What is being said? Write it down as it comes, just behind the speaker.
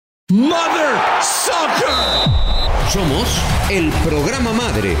Mother Soccer. Somos el programa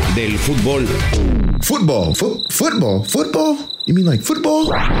madre del fútbol. Football? You mean like football?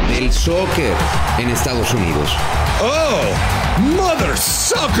 Del soccer en Estados Unidos. Oh, Mother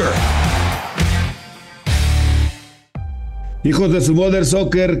Soccer. Hijos de su Mother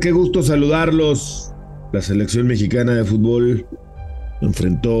Soccer, qué gusto saludarlos. La selección mexicana de fútbol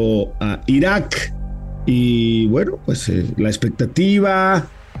enfrentó a Irak y bueno, pues la expectativa,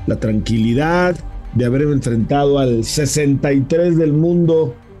 la tranquilidad de haber enfrentado al 63 del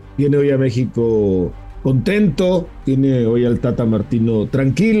mundo tiene hoy a México contento, tiene hoy al Tata Martino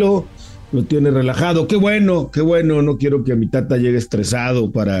tranquilo, lo tiene relajado. Qué bueno, no quiero que a mi Tata llegue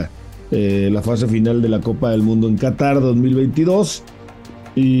estresado para la fase final de la Copa del Mundo en Qatar 2022.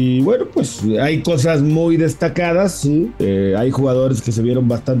 Y bueno, pues hay cosas muy destacadas, ¿sí? Hay jugadores que se vieron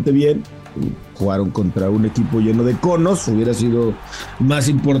bastante bien. Jugaron contra un equipo lleno de conos. Hubiera sido más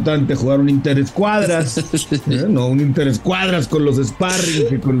importante jugar un interescuadras, no un interescuadras con los sparring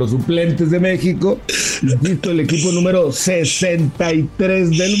que con los suplentes de México. Insisto, el equipo número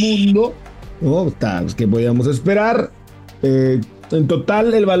 63 del mundo, ¿no? Está, pues, ¿qué podíamos esperar? En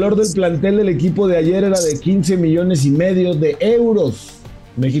total, el valor del plantel del equipo de ayer era de 15 millones y medio de euros.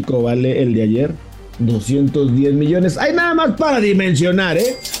 México vale el de ayer 210 millones. Hay nada más para dimensionar,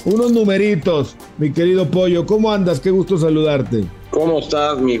 unos numeritos. Mi querido Pollo, ¿cómo andas? Qué gusto saludarte. ¿Cómo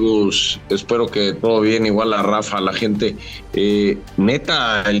estás, mi Gus? Espero que todo bien, igual a Rafa, a la gente.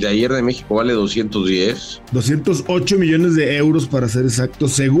 Neta, el de ayer de México vale 210. 208 millones de euros para ser exacto,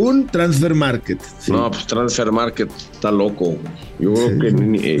 según Transfer Market. Sí. No, pues Transfer Market está loco. Yo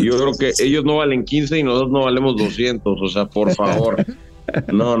creo que ellos no valen 15 y nosotros no valemos 200, o sea, por favor.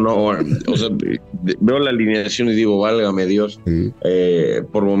 No, o sea, veo la alineación y digo, válgame Dios,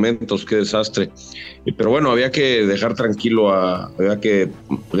 por momentos, qué desastre. Pero bueno, había que dejar tranquilo, había que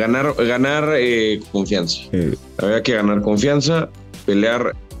ganar confianza. Había que ganar confianza,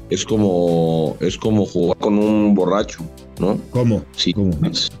 pelear es como jugar con un borracho, ¿no? ¿Cómo? Sí. ¿Cómo?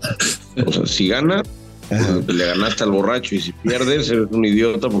 O sea, si gana, pues, le ganaste al borracho, y si pierdes eres un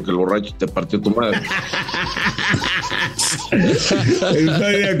idiota porque el borracho te partió tu madre.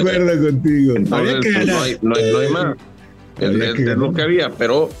 Estoy de acuerdo contigo. Entonces, pues, no hay más. Es lo que había,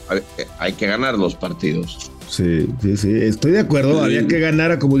 pero hay que ganar los partidos. Sí, estoy de acuerdo. Sí. Había que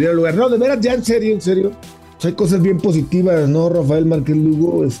ganar a como diera lugar. No, de veras, ya en serio. Pues hay cosas bien positivas, ¿no? Rafael Márquez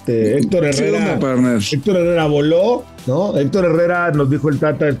Lugo, Héctor Herrera voló, ¿no? Héctor Herrera nos dijo el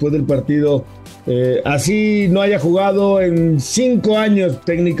Tata después del partido. Así no haya jugado en 5 años,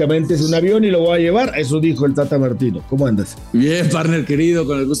 técnicamente es un avión y lo voy a llevar. Eso dijo el Tata Martino. ¿Cómo andas? Bien, partner querido,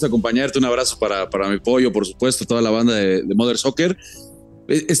 con el gusto de acompañarte. Un abrazo para mi Pollo, por supuesto, toda la banda de Mother Soccer.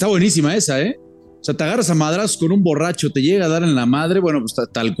 Está buenísima esa, O sea, te agarras a madrazos con un borracho, te llega a dar en la madre. Bueno, pues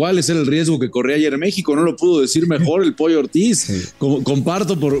tal cual es el riesgo que corría ayer en México. No lo pudo decir mejor el Pollo Ortiz. Sí.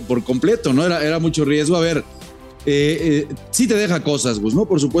 Comparto por completo, ¿no? Era mucho riesgo. A ver, sí te deja cosas, Gus, ¿no?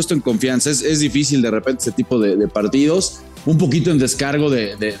 Por supuesto, en confianza. Es difícil de repente ese tipo de partidos. Un poquito en descargo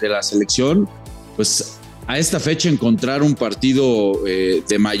de la selección. Pues a esta fecha encontrar un partido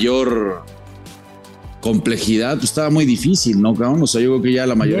de mayor complejidad, pues estaba muy difícil, ¿no, cabrón? O sea, yo creo que ya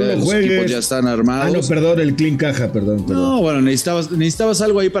la mayoría de los equipos ya están armados. Perdón, el clean caja, perdón. No, bueno, necesitabas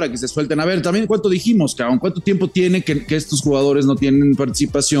algo ahí para que se suelten. A ver, también cuánto dijimos, cabrón, cuánto tiempo tiene que estos jugadores no tienen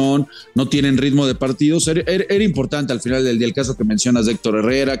participación, no tienen ritmo de partidos. Era importante al final del día el caso que mencionas de Héctor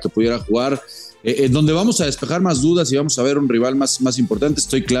Herrera, que pudiera jugar, donde vamos a despejar más dudas y vamos a ver un rival más importante.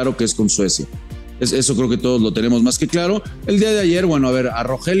 Estoy claro que es con Suecia. Eso creo que todos lo tenemos más que claro. El día de ayer, bueno, a ver, a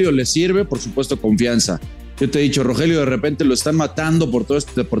Rogelio le sirve, por supuesto, confianza. Yo te he dicho, Rogelio de repente lo están matando por toda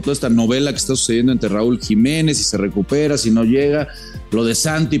esta novela que está sucediendo entre Raúl Jiménez, si se recupera, si no llega. Lo de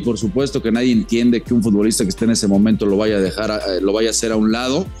Santi, por supuesto, que nadie entiende que un futbolista que esté en ese momento lo vaya a hacer a un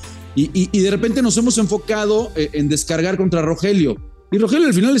lado. Y de repente nos hemos enfocado en descargar contra Rogelio. Y Rogelio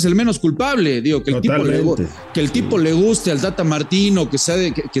al final es el menos culpable, digo, que el tipo le guste al Tata Martino, que sea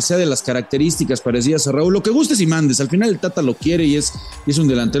de las características parecidas a Raúl, lo que gustes y mandes, al final el Tata lo quiere y es un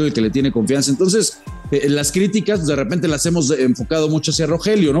delantero el que le tiene confianza. Entonces, las críticas de repente las hemos enfocado mucho hacia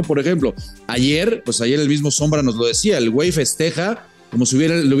Rogelio, ¿no? Por ejemplo, ayer el mismo Sombra nos lo decía, el güey festeja como si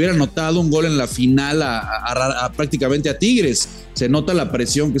le hubiera notado un gol en la final prácticamente a Tigres. Se nota la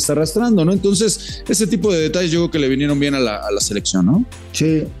presión que está arrastrando, ¿no? Entonces, ese tipo de detalles yo creo que le vinieron bien a la selección, ¿no?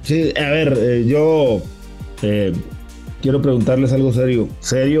 Sí. A ver, yo quiero preguntarles algo serio,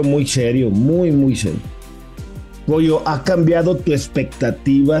 muy serio. Pollo, ¿ha cambiado tu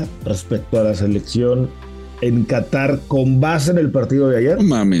expectativa respecto a la selección en Qatar con base en el partido de ayer? No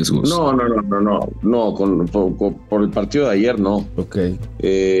mames, Gus. No, por el partido de ayer no. Ok.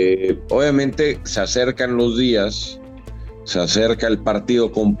 Obviamente se acercan los días, se acerca el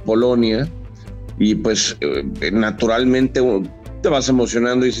partido con Polonia y pues naturalmente te vas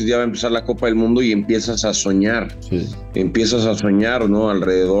emocionando y dices ya va a empezar la Copa del Mundo y empiezas a soñar, ¿no?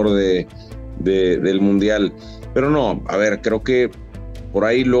 Alrededor del Mundial. Pero no, a ver, creo que por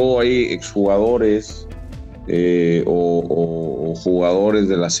ahí luego hay exjugadores o jugadores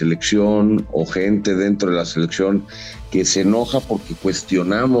de la selección o gente dentro de la selección que se enoja porque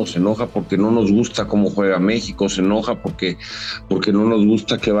cuestionamos, se enoja porque no nos gusta cómo juega México, se enoja porque no nos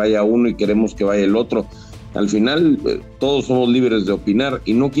gusta que vaya uno y queremos que vaya el otro. Al final todos somos libres de opinar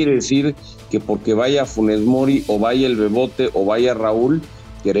y no quiere decir que porque vaya Funes Mori o vaya el Bebote o vaya Raúl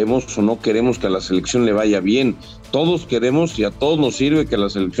queremos o no queremos que a la selección le vaya bien. Todos queremos y a todos nos sirve que a la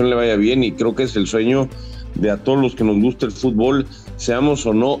selección le vaya bien y creo que es el sueño de a todos los que nos gusta el fútbol, seamos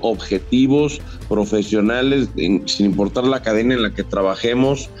o no objetivos, profesionales, sin importar la cadena en la que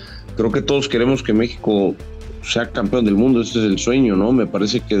trabajemos. Creo que todos queremos que México sea campeón del mundo, ese es el sueño, ¿no? Me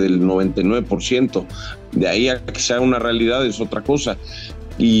parece que del 99%. De ahí a que sea una realidad es otra cosa.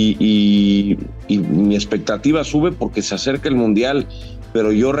 Y mi expectativa sube porque se acerca el Mundial,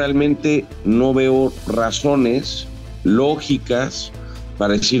 pero yo realmente no veo razones lógicas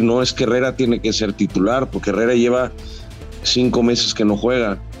para decir, no, es que Herrera tiene que ser titular, porque Herrera lleva 5 meses que no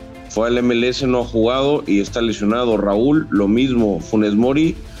juega. Fue al MLS, no ha jugado y está lesionado. Raúl, lo mismo. Funes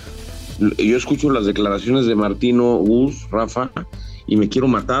Mori, yo escucho las declaraciones de Martino, Gus, Rafa, y me quiero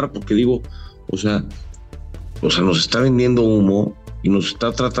matar porque digo, o sea, nos está vendiendo humo y nos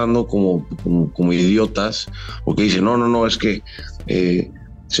está tratando como idiotas, porque dice, no, es que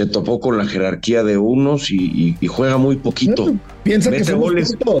se topó con la jerarquía de unos y juega muy poquito. Piensa mete que somos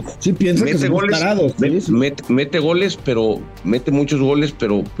goles, sí, piensa que somos parados. Mete goles, pero mete muchos goles,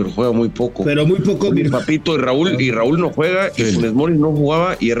 pero juega muy poco. Pero muy poco. Mi papito y Raúl no juega, sí. Y Funes Mori no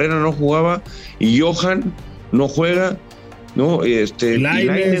jugaba, y Herrera no jugaba, y Johan no juega, ¿no?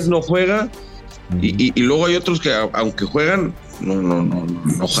 Lainez no juega, y luego hay otros que aunque juegan,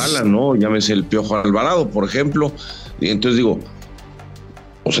 no jalan, ¿no? Llámese el Piojo Alvarado, por ejemplo. Y entonces digo,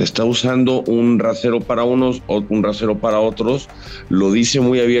 o sea, está usando un rasero para unos, un rasero para otros, lo dice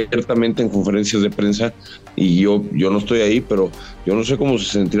muy abiertamente en conferencias de prensa y yo no estoy ahí, pero yo no sé cómo se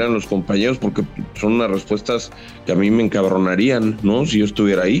sentirán los compañeros porque son unas respuestas que a mí me encabronarían, ¿no? Si yo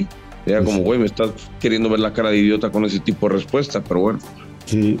estuviera ahí, era como, güey, me estás queriendo ver la cara de idiota con ese tipo de respuesta, pero bueno.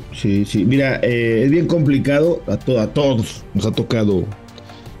 Sí. Mira, es bien complicado, a todos nos ha tocado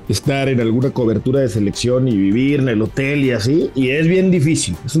estar en alguna cobertura de selección y vivir en el hotel y así, y es bien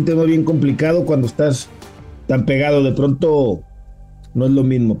difícil, es un tema bien complicado cuando estás tan pegado, de pronto no es lo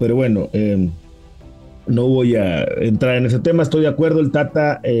mismo, pero bueno, no voy a entrar en ese tema, estoy de acuerdo, el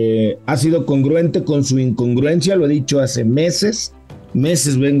Tata ha sido congruente con su incongruencia, lo he dicho hace meses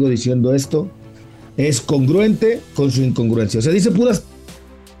vengo diciendo esto, es congruente con su incongruencia, o sea, dice puras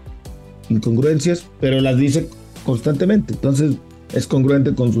incongruencias, pero las dice constantemente, entonces es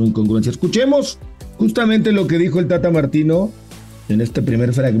congruente con su incongruencia. Escuchemos justamente lo que dijo el Tata Martino en este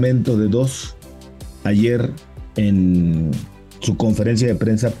primer fragmento de 2 ayer en su conferencia de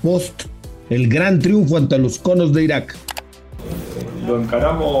prensa post el gran triunfo ante los conos de Irak. Lo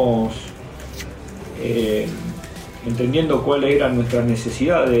encaramos entendiendo cuáles eran nuestras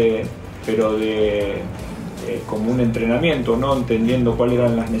necesidades, pero como un entrenamiento, no entendiendo cuáles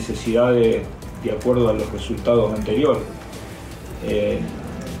eran las necesidades de acuerdo a los resultados anteriores.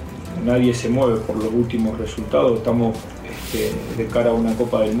 Nadie se mueve por los últimos resultados, estamos de cara a una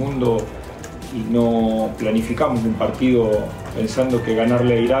Copa del Mundo y no planificamos un partido pensando que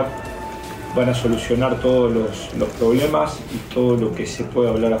ganarle a Irak van a solucionar todos los problemas y todo lo que se puede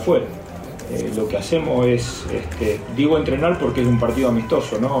hablar afuera. Lo que hacemos es, digo entrenar porque es un partido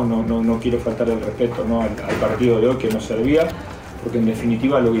amistoso, no quiero faltar el respeto, ¿no? al partido de hoy que nos servía, porque en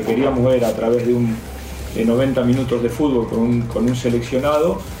definitiva lo que queríamos era a través de 90 minutos de fútbol con un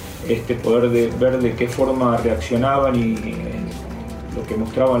seleccionado, poder ver de qué forma reaccionaban y lo que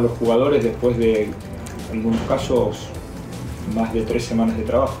mostraban los jugadores después de, en algunos casos, más de 3 semanas de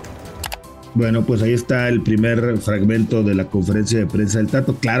trabajo. Bueno, pues ahí está el primer fragmento de la conferencia de prensa del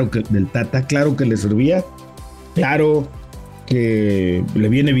Tata, claro que le servía, claro que le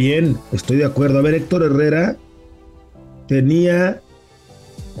viene bien, estoy de acuerdo. A ver, Héctor Herrera tenía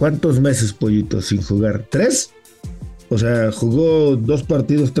 ¿cuántos meses, Pollito, sin jugar? ¿3? O sea, jugó 2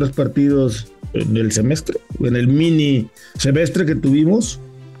 partidos, 3 partidos en el semestre, en el mini semestre que tuvimos.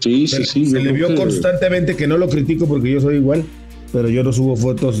 Sí. Se le vio constantemente, que no lo critico porque yo soy igual, pero yo no subo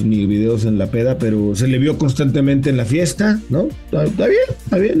fotos ni videos en la peda, pero se le vio constantemente en la fiesta, ¿no? Está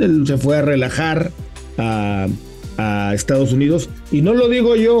bien, él se fue a relajar a Estados Unidos, y no lo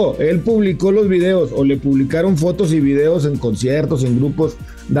digo yo, él publicó los videos, o le publicaron fotos y videos en conciertos, en grupos,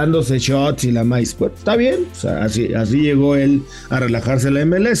 dándose shots y la maíz. Pues está bien, o sea, así llegó él a relajarse en la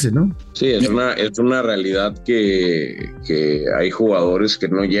MLS, ¿no? Sí, es una realidad que hay jugadores que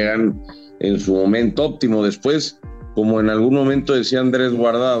no llegan en su momento óptimo. Después, como en algún momento decía Andrés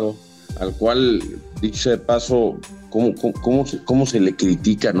Guardado, al cual, dicho de paso, ¿cómo se le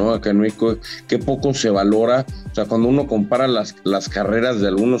critica, ¿no? Acá en México, qué poco se valora. O sea, cuando uno compara las carreras de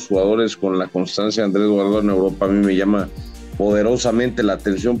algunos jugadores con la constancia de Andrés Guardado en Europa, a mí me llama poderosamente la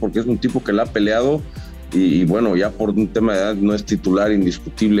atención, porque es un tipo que la ha peleado y bueno, ya por un tema de edad no es titular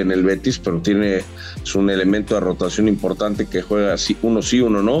indiscutible en el Betis, pero es un elemento de rotación importante que juega así, uno sí,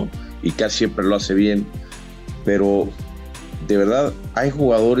 uno no, y casi siempre lo hace bien. Pero de verdad hay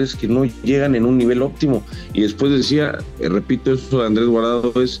jugadores que no llegan en un nivel óptimo. Y después decía, repito, eso de Andrés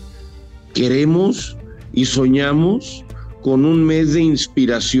Guardado es: queremos y soñamos con un mes de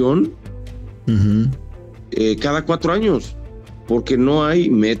inspiración cada 4 años, porque no hay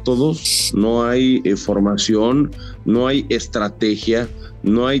métodos, no hay formación, no hay estrategia,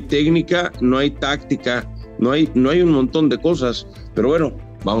 no hay técnica, no hay táctica, no hay un montón de cosas. Pero bueno,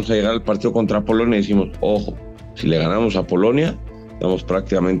 vamos a llegar al partido contra Polonia y decimos, ojo, si le ganamos a Polonia, estamos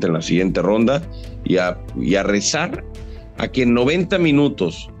prácticamente en la siguiente ronda, y a rezar a que en 90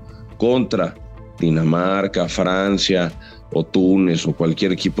 minutos contra Dinamarca, Francia o Túnez o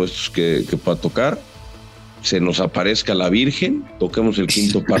cualquier equipo de estos que pueda tocar, se nos aparezca la Virgen, toquemos el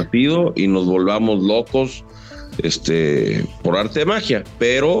 5º partido y nos volvamos locos por arte de magia.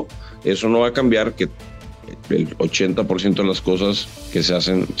 Pero eso no va a cambiar que el 80% de las cosas que se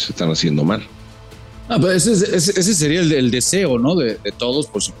hacen se están haciendo mal. Pues ese sería el deseo, ¿no? De todos,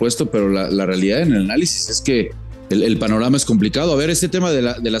 por supuesto, pero la realidad en el análisis es que el panorama es complicado. A ver, este tema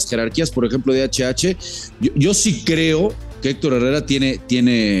de las jerarquías, por ejemplo, de HH, yo sí creo que Héctor Herrera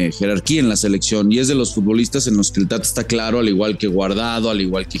tiene jerarquía en la selección, y es de los futbolistas en los que el Tata está claro, al igual que Guardado, al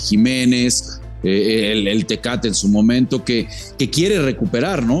igual que Jiménez, el Tecate en su momento, que quiere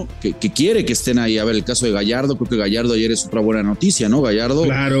recuperar, ¿no? Que quiere que estén ahí. A ver, el caso de Gallardo, creo que Gallardo ayer es otra buena noticia, ¿no? Gallardo,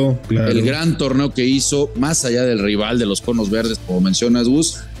 claro. El gran torneo que hizo, más allá del rival de los conos verdes, como mencionas,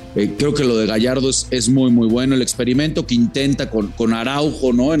 Gus, creo que lo de Gallardo es muy, muy bueno. El experimento que intenta con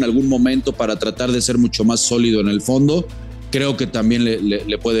Araujo, ¿no? En algún momento, para tratar de ser mucho más sólido en el fondo, creo que también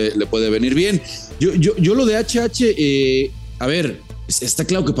le puede venir bien. Yo lo de HH, a ver, está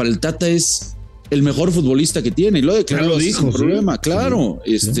claro que para el Tata es el mejor futbolista que tiene, y lo declaró sin problema, claro.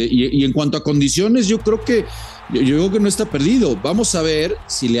 Sí. Y en cuanto a condiciones, yo creo que no está perdido. Vamos a ver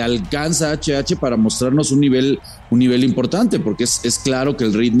si le alcanza a HH para mostrarnos un nivel importante, porque es claro que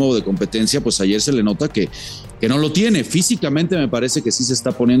el ritmo de competencia, pues ayer se le nota que no lo tiene. Físicamente me parece que sí se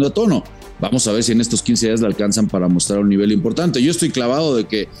está poniendo a tono. Vamos a ver si en estos 15 días le alcanzan para mostrar un nivel importante. Yo estoy clavado de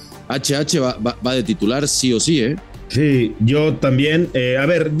que HH va de titular sí o sí, ¿eh? Sí, yo también. A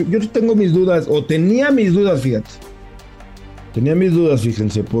ver, yo tengo mis dudas, o tenía mis dudas, fíjate.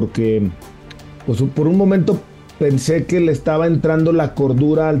 Fíjense, porque pues, por un momento pensé que le estaba entrando la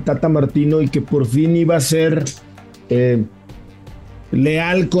cordura al Tata Martino y que por fin iba a ser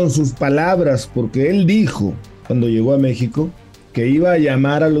leal con sus palabras, porque él dijo, cuando llegó a México, que iba a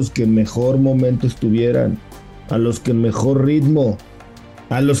llamar a los que en mejor momento estuvieran, a los que en mejor ritmo,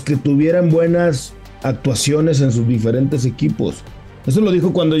 a los que tuvieran buenas actuaciones en sus diferentes equipos. Eso lo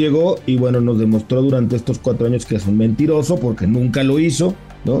dijo cuando llegó, y bueno, nos demostró durante estos 4 años que es un mentiroso, porque nunca lo hizo,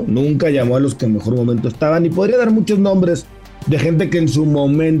 ¿no? Nunca llamó a los que en mejor momento estaban, y podría dar muchos nombres de gente que en su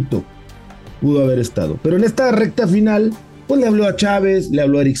momento pudo haber estado. Pero en esta recta final, pues le habló a Chávez, le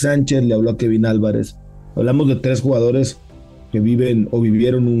habló a Eric Sánchez, le habló a Kevin Álvarez. Hablamos de 3 jugadores que viven o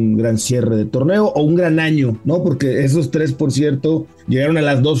vivieron un gran cierre de torneo o un gran año, ¿no? Porque esos 3, por cierto, llegaron a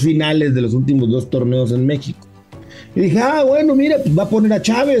las 2 finales de los últimos 2 torneos en México. Y dije, bueno, mira, pues va a poner a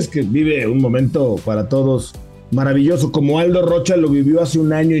Chávez, que vive un momento para todos maravilloso, como Aldo Rocha lo vivió hace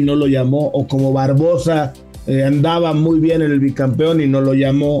un año y no lo llamó, o como Barbosa andaba muy bien en el bicampeón y no lo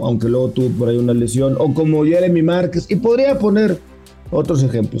llamó, aunque luego tuvo por ahí una lesión, o como Jeremy Márquez, y podría poner otros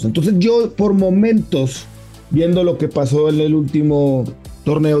ejemplos. Entonces yo, por momentos, viendo lo que pasó en el último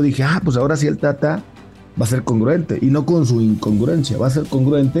torneo, dije, pues ahora sí el Tata va a ser congruente, y no con su incongruencia, va a ser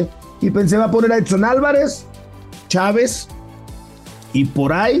congruente, y pensé, va a poner a Edson Álvarez, Chávez, y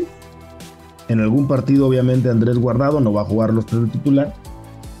por ahí, en algún partido obviamente Andrés Guardado, no va a jugar los 3 de titular,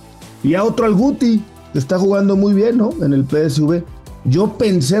 y a otro al Guti, que está jugando muy bien, ¿no? En el PSV, Yo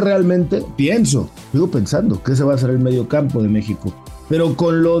sigo pensando que ese va a ser el medio campo de México. Pero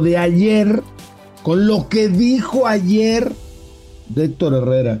con lo de ayer, con lo que dijo ayer de Héctor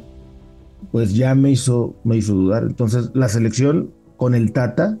Herrera, pues ya me hizo dudar. Entonces, la selección con el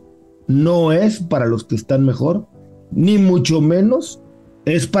Tata no es para los que están mejor, ni mucho menos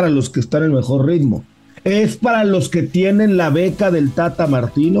es para los que están en mejor ritmo. Es para los que tienen la beca del Tata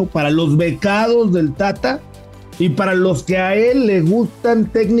Martino, para los becados del Tata y para los que a él le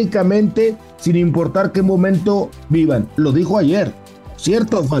gustan técnicamente, sin importar qué momento vivan. Lo dijo ayer,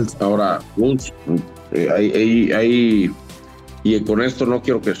 ¿cierto o falso? Ahora, y con esto no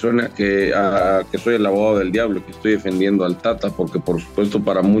quiero que suene que soy el abogado del diablo, que estoy defendiendo al Tata, porque por supuesto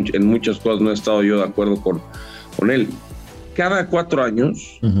en muchas cosas no he estado yo de acuerdo con él. Cada 4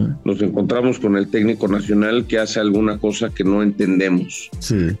 años nos encontramos con el técnico nacional que hace alguna cosa que no entendemos,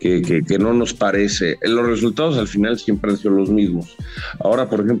 que no nos parece. Los resultados al final siempre han sido los mismos. Ahora,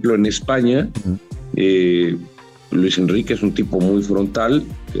 por ejemplo, en España, Luis Enrique es un tipo muy frontal,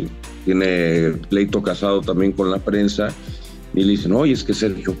 que tiene pleito casado también con la prensa, y le dicen, oye, es que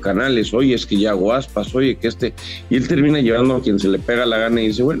Sergio Canales, oye, es que Yago Aspas, oye, que y él termina llevando a quien se le pega la gana y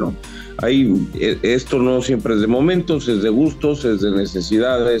dice, bueno, esto no siempre es de momentos, es de gustos, es de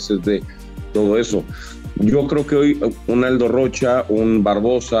necesidades, es de todo eso. Yo creo que hoy un Aldo Rocha, un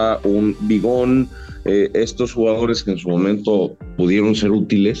Barbosa, un Bigón, estos jugadores que en su momento pudieron ser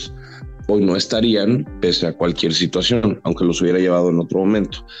útiles, hoy no estarían, pese a cualquier situación, aunque los hubiera llevado en otro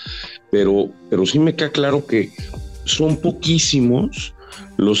momento. Pero sí me queda claro que son poquísimos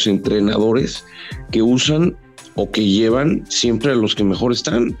los entrenadores que usan o que llevan siempre a los que mejor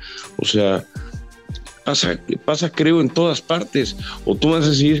están. O sea, pasa creo en todas partes. O tú vas a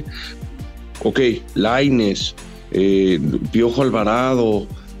decir, ok, Lainez, Piojo Alvarado,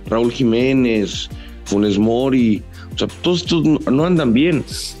 Raúl Jiménez, Funes Mori, o sea, todos estos no andan bien.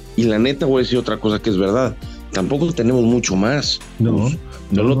 Y la neta voy a decir otra cosa que es verdad, tampoco tenemos mucho más.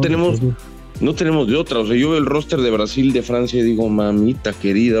 No tenemos de otra. O sea, yo veo el roster de Brasil, de Francia y digo, mamita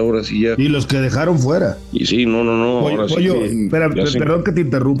querida, ahora sí ya. Y los que dejaron fuera. Y sí, no. Ahora sí. Perdón que te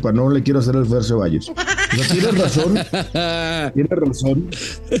interrumpa, no le quiero hacer el Fer Ceballos. O sea, tienes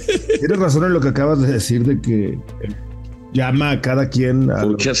razón en lo que acabas de decir de que llama a cada quien.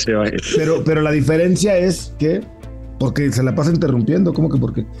 Pero la diferencia es que, porque se la pasa interrumpiendo, ¿cómo que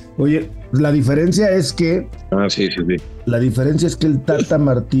por qué? Oye, la diferencia es que... Sí. La diferencia es que el Tata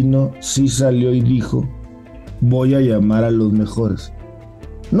Martino sí salió y dijo, voy a llamar a los mejores.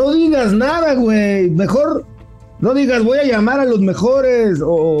 No digas nada, güey. Mejor no digas, voy a llamar a los mejores,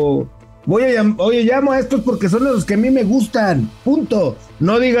 o llamo a estos porque son los que a mí me gustan. Punto.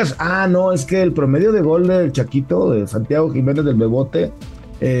 No digas, no, es que el promedio de gol del Chaquito, de Santiago Jiménez del Bebote,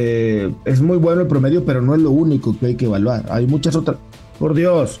 es muy bueno el promedio, pero no es lo único que hay que evaluar. Hay muchas otras. Por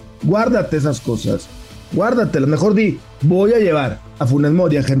Dios, guárdate esas cosas. Guárdatelas. Mejor voy a llevar a Funes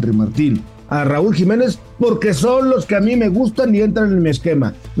Mori, a Henry Martín, a Raúl Jiménez, porque son los que a mí me gustan y entran en mi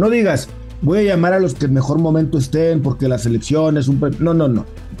esquema. No digas, voy a llamar a los que en mejor momento estén, porque la selección es un... No.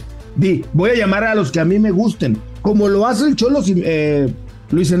 Voy a llamar a los que a mí me gusten, como lo hace el Cholo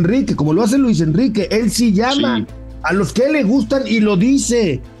Luis Enrique, como lo hace Luis Enrique. Él sí llama a los que le gustan y lo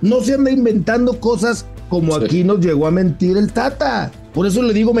dice. No se anda inventando cosas como aquí nos llegó a mentir el Tata. Por eso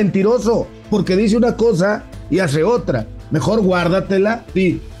le digo mentiroso, porque dice una cosa y hace otra. Mejor guárdatela.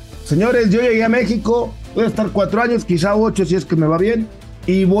 Señores, yo llegué a México, voy a estar 4 años, quizá 8 si es que me va bien,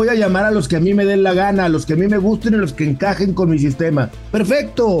 y voy a llamar a los que a mí me den la gana, a los que a mí me gusten y los que encajen con mi sistema.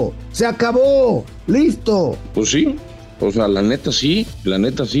 ¡Perfecto! ¡Se acabó! ¡Listo! Pues sí, o sea, la neta sí.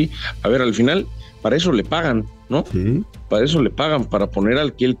 A ver, al final, para eso le pagan, ¿no? Sí. Para eso le pagan, para poner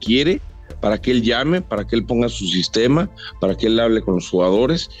al que él quiere, para que él llame, para que él ponga su sistema, para que él hable con los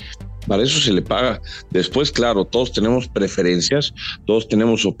jugadores. Para eso se le paga. Después, claro, todos tenemos preferencias, todos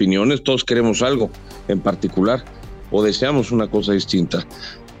tenemos opiniones, todos queremos algo en particular o deseamos una cosa distinta,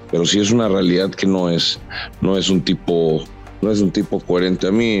 pero sí es una realidad que no es un tipo coherente.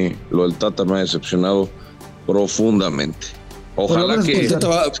 A mí lo del Tata me ha decepcionado profundamente. Ojalá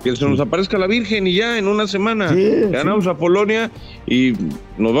que se nos aparezca la Virgen y ya en una semana ganamos a Polonia y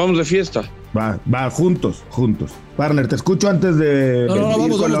nos vamos de fiesta. Va, juntos. Partner, te escucho antes de... No,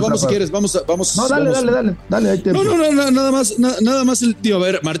 vamos si quieres, vamos. No, dale, hay tiempo. No, nada más a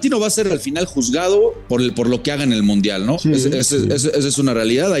ver, Martino va a ser al final juzgado por lo que haga en el Mundial, ¿no? Sí, esa es una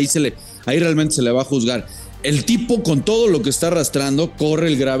realidad, ahí realmente se le va a juzgar. El tipo, con todo lo que está arrastrando, corre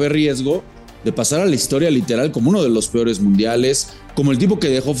el grave riesgo de pasar a la historia literal como uno de los peores mundiales, como el tipo que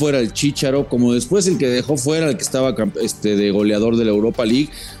dejó fuera al Chícharo, como después el que dejó fuera al que estaba de goleador de la Europa League.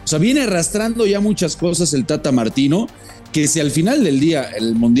 O sea, viene arrastrando ya muchas cosas el Tata Martino, que si al final del día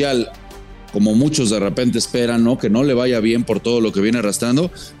el Mundial, como muchos de repente esperan, ¿no? Que no le vaya bien por todo lo que viene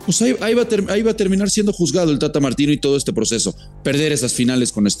arrastrando, pues ahí va a terminar siendo juzgado el Tata Martino y todo este proceso. Perder esas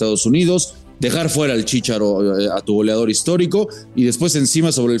finales con Estados Unidos, dejar fuera al Chícharo, a tu goleador histórico, y después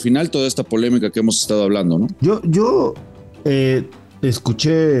encima sobre el final toda esta polémica que hemos estado hablando, ¿no? Yo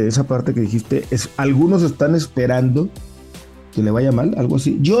escuché esa parte que dijiste, algunos están esperando que le vaya mal, algo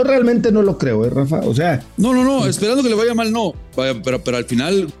así. Yo realmente no lo creo, Rafa, o sea... No, esperando que le vaya mal, no. Pero al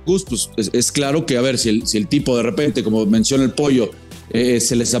final, Gus, pues es claro que, a ver, si el tipo de repente, como menciona el Pollo,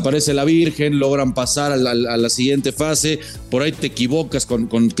 se les aparece la Virgen, logran pasar a la siguiente fase, por ahí te equivocas con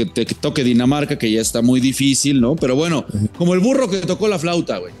que te toque Dinamarca, que ya está muy difícil, ¿no? Pero bueno, como el burro que tocó la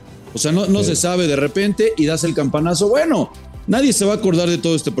flauta, güey. O sea, no se sabe de repente y das el campanazo, bueno... Nadie se va a acordar de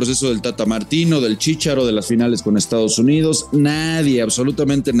todo este proceso del Tata Martino, del Chícharo, de las finales con Estados Unidos. Nadie,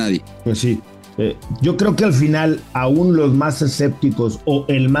 absolutamente nadie. Pues sí. Yo creo que al final, aún los más escépticos o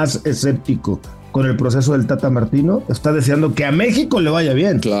el más escéptico con el proceso del Tata Martino está deseando que a México le vaya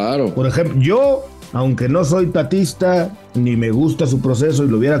bien. Claro. Por ejemplo, yo, aunque no soy tatista, ni me gusta su proceso y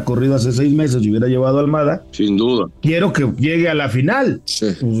lo hubiera corrido hace 6 meses y hubiera llevado a Almada. Sin duda. Quiero que llegue a la final. Sí.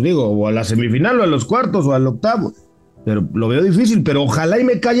 Pues digo, o a la semifinal, o a los cuartos, o al octavo. Pero lo veo difícil, pero ojalá y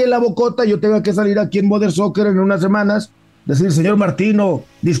me calle la bocota y yo tenga que salir aquí en Mother Soccer en unas semanas, decir, señor Martino,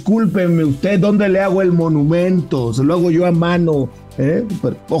 discúlpeme usted, ¿dónde le hago el monumento? Se lo hago yo a mano,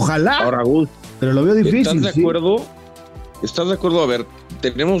 Pero, ojalá. Ahora, Gus, pero lo veo difícil. ¿estás de acuerdo? ¿Estás de acuerdo? A ver,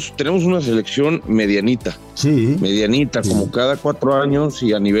 tenemos una selección medianita. Sí. Medianita, sí. Como cada 4 años,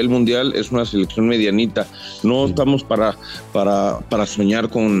 y a nivel mundial es una selección medianita. No estamos para soñar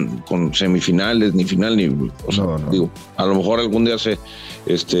con semifinales, ni final, ni... O sea, no. Digo, a lo mejor algún día se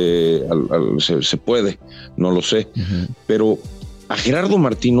puede, no lo sé. Uh-huh. Pero a Gerardo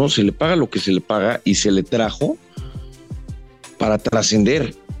Martino se le paga lo que se le paga y se le trajo para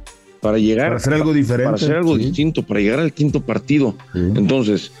trascender. Para llegar... Para hacer algo diferente. Para hacer algo distinto, para llegar al quinto partido. Sí.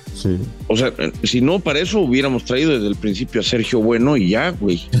 Entonces, o sea, si no, para eso hubiéramos traído desde el principio a Sergio Bueno y ya,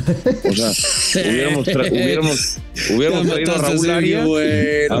 güey. O sea, hubiéramos traído a Raúl Arias.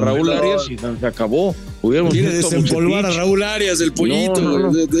 Bueno, a Raúl Arias y se acabó. Quiere desempolvar a Raúl Arias, el pollito.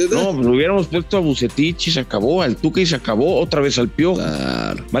 No, pues hubiéramos puesto a Vucetich y se acabó, al Tuca y se acabó, otra vez al Piojo.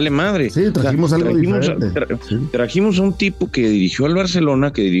 Claro. Vale madre. Sí, trajimos algo diferente. Trajimos a un tipo que dirigió al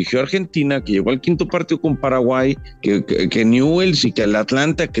Barcelona, que dirigió a Argentina, que llegó al quinto partido con Paraguay, que Newell's y que el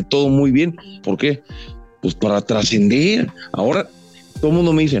Atlanta, que todo muy bien. ¿Por qué? Pues para trascender. Ahora todo el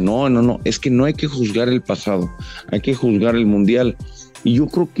mundo me dice, no, es que no hay que juzgar el pasado, hay que juzgar el Mundial. Y yo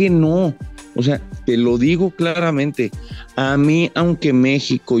creo que no. O sea, te lo digo claramente, a mí, aunque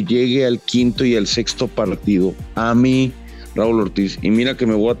México llegue al quinto y al sexto partido, a mí, Raúl Ortiz, y mira que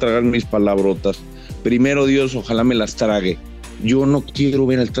me voy a tragar mis palabrotas, primero Dios, ojalá me las trague. Yo no quiero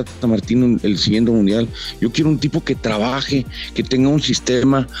ver al Tata Martino en el siguiente Mundial. Yo quiero un tipo que trabaje, que tenga un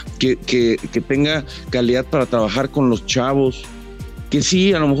sistema, que tenga calidad para trabajar con los chavos, que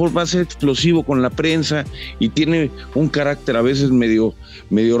sí, a lo mejor va a ser explosivo con la prensa y tiene un carácter a veces medio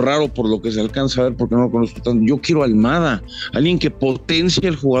raro por lo que se alcanza a ver, porque no lo conozco tanto. Yo quiero a Almada, alguien que potencie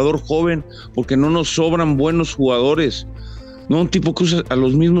al jugador joven, porque no nos sobran buenos jugadores. No un tipo que usa a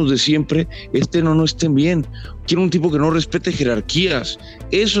los mismos de siempre, no estén bien. Quiero un tipo que no respete jerarquías.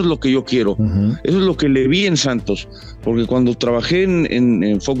 Eso es lo que yo quiero. Uh-huh. Eso es lo que le vi en Santos. Porque cuando trabajé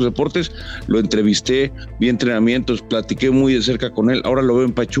en Fox Deportes, lo entrevisté, vi entrenamientos, platiqué muy de cerca con él. Ahora lo veo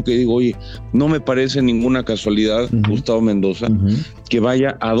en Pachuca y digo, oye, no me parece ninguna casualidad, uh-huh, Gustavo Mendoza, uh-huh, que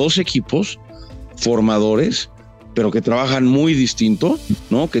vaya a 2 equipos formadores, pero que trabajan muy distinto,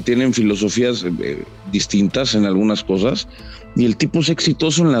 ¿no? Que tienen filosofías distintas en algunas cosas, y el tipo es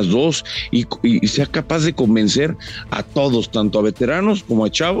exitoso en las 2 y sea capaz de convencer a todos, tanto a veteranos como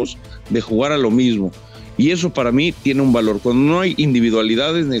a chavos, de jugar a lo mismo. Y eso para mí tiene un valor. Cuando no hay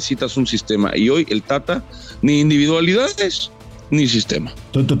individualidades, necesitas un sistema. Y hoy el Tata, ni individualidades, ni sistema.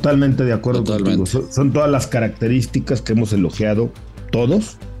 Estoy totalmente de acuerdo contigo. Son todas las características que hemos elogiado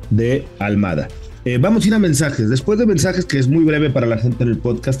todos de Almada. Vamos a ir a mensajes. Después de mensajes, que es muy breve para la gente en el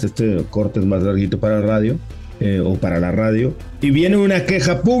podcast, este corte es más larguito para el radio, o para la radio, y viene una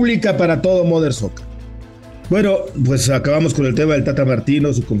queja pública para todo Mother Soccer. Bueno, pues acabamos con el tema del Tata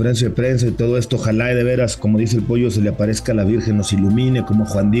Martino, su conferencia de prensa y todo esto. Ojalá y de veras, como dice el Pollo, se le aparezca a la Virgen, nos ilumine como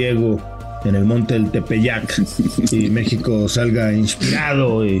Juan Diego en el monte del Tepeyac y México salga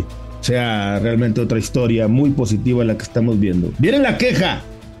inspirado y sea realmente otra historia muy positiva la que estamos viendo. ¡Viene la queja!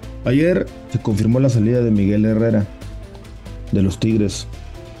 Ayer se confirmó la salida de Miguel Herrera de los Tigres.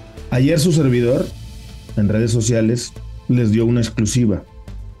 Ayer su servidor en redes sociales les dio una exclusiva.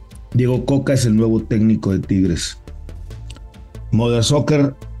 Diego Cocca es el nuevo técnico de Tigres. Mother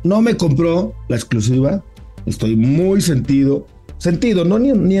Soccer no me compró la exclusiva. Estoy muy sentido, no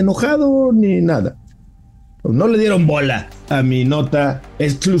ni enojado ni nada. No le dieron bola a mi nota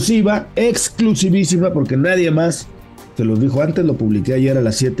exclusivísima, porque nadie más se los dijo antes. Lo publiqué ayer a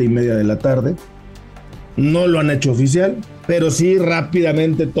las 7:30 de la tarde. No lo han hecho oficial, pero sí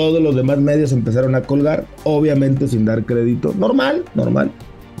rápidamente todos los demás medios empezaron a colgar, obviamente sin dar crédito. Normal.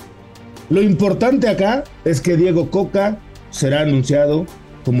 Lo importante acá es que Diego Cocca será anunciado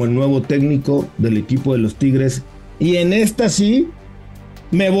como el nuevo técnico del equipo de los Tigres, y en esta sí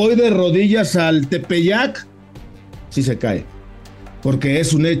me voy de rodillas al Tepeyac si se cae, porque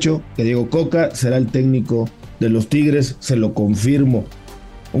es un hecho que Diego Cocca será el técnico de los Tigres. Se lo confirmo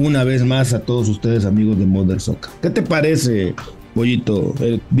una vez más a todos ustedes, amigos de Mother Soccer. ¿Qué te parece, Bollito?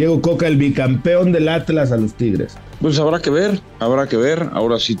 Diego Cocca, el bicampeón del Atlas a los Tigres. Pues habrá que ver.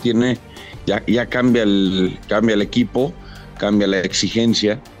 Ahora sí tiene, ya cambia el equipo, cambia la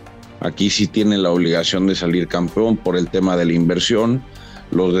exigencia. Aquí sí tiene la obligación de salir campeón por el tema de la inversión.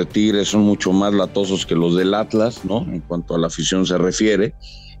 Los de Tigres son mucho más latosos que los del Atlas, ¿no? En cuanto a la afición se refiere.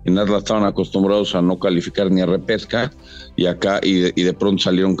 En Atlas estaban acostumbrados a no calificar ni a repesca, y acá y de pronto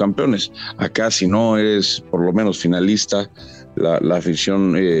salieron campeones. Acá, si no eres por lo menos finalista, la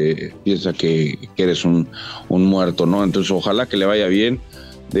afición piensa que eres un muerto, ¿no? Entonces ojalá que le vaya bien.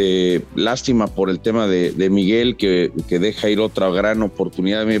 Lástima por el tema de Miguel, que deja ir otra gran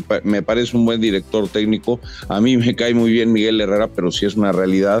oportunidad. Me parece un buen director técnico. A mí me cae muy bien Miguel Herrera, pero sí es una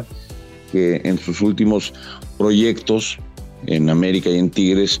realidad que en sus últimos proyectos en América y en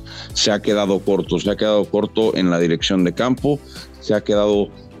Tigres se ha quedado corto en la dirección de campo, se ha quedado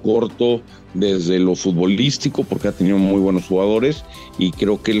corto desde lo futbolístico, porque ha tenido muy buenos jugadores, y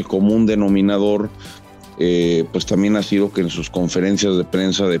creo que el común denominador pues también ha sido que en sus conferencias de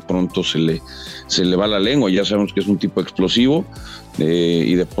prensa de pronto se le va la lengua. Ya sabemos que es un tipo explosivo,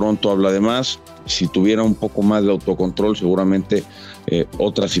 y de pronto habla de más. Si tuviera un poco más de autocontrol, seguramente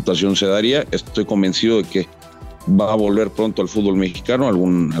otra situación se daría. Estoy convencido de que va a volver pronto al fútbol mexicano,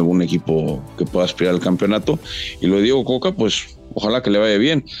 algún equipo que pueda aspirar al campeonato. Y lo de Diego Cocca, pues ojalá que le vaya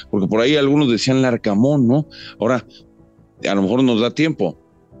bien, porque por ahí algunos decían Larcamón, ¿no? Ahora, a lo mejor nos da tiempo.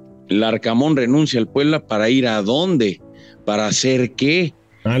 Larcamón renuncia al Puebla, ¿para ir a dónde? ¿Para hacer qué?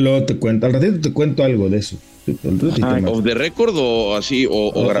 Luego te cuento, al ratito te cuento algo de eso. ¿Off the record o así,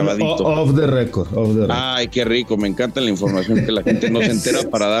 o grabadito? Off the record. Ay, qué rico, me encanta la información que la gente no se entera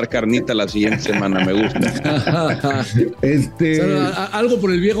para dar carnita la siguiente semana, me gusta. Algo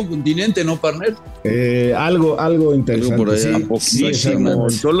por el viejo continente, ¿no, partner? Algo interesante. Algo por allá, sí,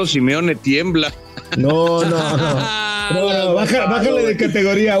 solo Simeone tiembla. No, bájale de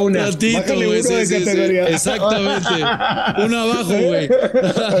categoría una. Bájale uno de categoría. Exactamente. Uno abajo, güey.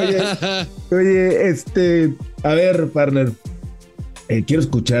 Oye, a ver, partner. Quiero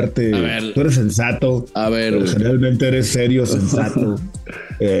escucharte. Tú eres sensato. Generalmente eres serio, sensato.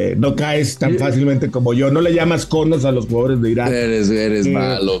 No caes tan fácilmente como yo. No le llamas conos a los jugadores de Irak. Eres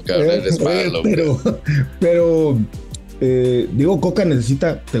malo, cabrón. Eres malo. Pero Diego Cocca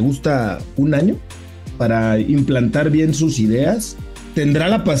 ¿te gusta un año para implantar bien sus ideas? ¿Tendrá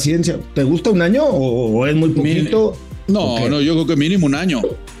la paciencia? ¿Te gusta un año o es muy poquito? No, yo creo que mínimo un año.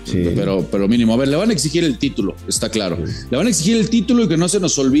 Sí. Pero mínimo. A ver, le van a exigir el título, está claro. Sí. Le van a exigir el título, y que no se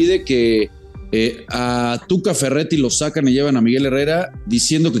nos olvide que a Tuca Ferretti lo sacan y llevan a Miguel Herrera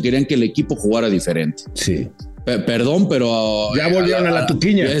diciendo que querían que el equipo jugara diferente. Sí. Perdón, pero ya volvieron a la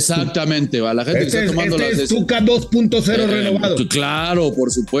tuquiña. Exactamente, a la gente que está tomando las decisiones. Tuca 2.0 renovado. Claro,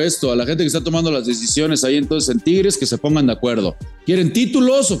 por supuesto, a la gente que está tomando las decisiones ahí entonces en Tigres, que se pongan de acuerdo. ¿Quieren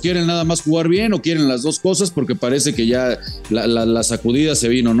títulos o quieren nada más jugar bien, o quieren las dos cosas? Porque parece que ya la sacudida se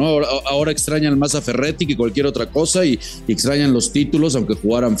vino, ¿no? Ahora extrañan más a Ferretti que cualquier otra cosa, y extrañan los títulos, aunque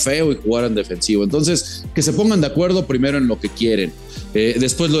jugaran feo y jugaran defensivo. Entonces, que se pongan de acuerdo primero en lo que quieren.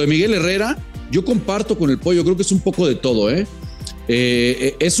 Después, lo de Miguel Herrera, yo comparto con el Pollo, creo que es un poco de todo,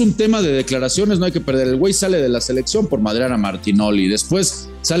 es un tema de declaraciones, no hay que perder. El güey sale de la selección por madrear a Martinoli, después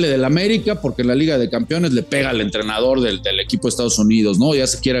sale del América porque en la Liga de Campeones le pega al entrenador del equipo de Estados Unidos, ¿no? Ya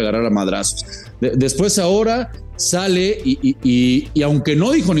se quiere agarrar a madrazos. Después ahora sale y aunque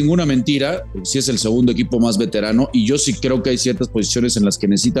no dijo ninguna mentira, porque sí es el segundo equipo más veterano, y yo sí creo que hay ciertas posiciones en las que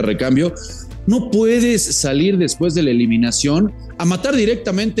necesita recambio, no puedes salir después de la eliminación a matar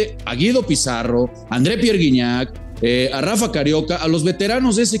directamente a Guido Pizarro, a André Pierre Guignac, a Rafa Carioca, a los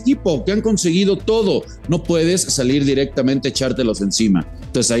veteranos de ese equipo que han conseguido todo. No puedes salir directamente a echártelos encima.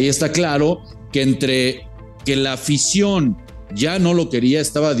 Entonces ahí está claro que entre que la afición ya no lo quería,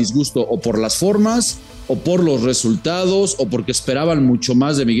 estaba a disgusto o por las formas o por los resultados o porque esperaban mucho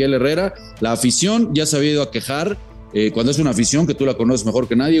más de Miguel Herrera, la afición ya se había ido a quejar cuando es una afición que tú la conoces mejor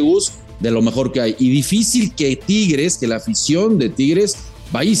que nadie, Gus, de lo mejor que hay. Y difícil que la afición de Tigres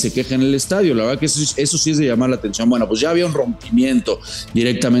va y se queja en el estadio. La verdad que eso sí es de llamar la atención. Bueno, pues ya había un rompimiento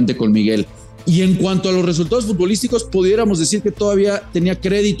directamente con Miguel. Y en cuanto a los resultados futbolísticos, pudiéramos decir que todavía tenía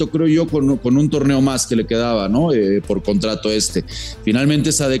crédito, creo yo, con un torneo más que le quedaba, ¿no? Por contrato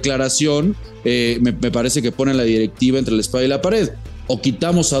Finalmente esa declaración me parece que pone la directiva entre la espada y la pared. O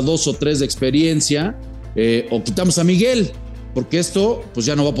quitamos a 2 o 3 de experiencia, o quitamos a Miguel, porque esto pues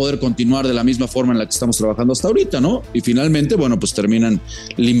ya no va a poder continuar de la misma forma en la que estamos trabajando hasta ahorita, ¿no? Y finalmente, bueno, pues terminan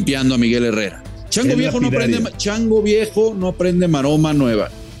limpiando a Miguel Herrera. Chango Viejo no aprende maroma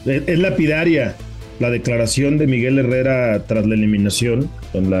nueva. Es lapidaria la declaración de Miguel Herrera tras la eliminación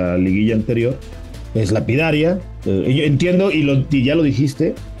en la liguilla anterior. Es lapidaria. Yo entiendo y ya lo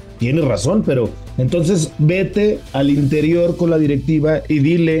dijiste, tienes razón, pero entonces vete al interior con la directiva y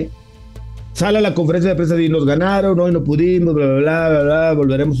dile, sale a la conferencia de prensa y nos ganaron, hoy no pudimos, bla, bla, bla, bla, bla,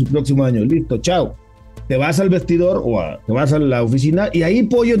 volveremos el próximo año. Listo, chao. Te vas al vestidor o te vas a la oficina y ahí,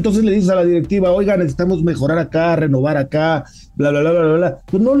 pollo, entonces le dices a la directiva, oiga, necesitamos mejorar acá, renovar acá, bla, bla, bla, bla, bla.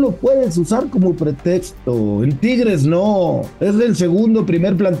 Pues no lo puedes usar como pretexto. En Tigres no. Es el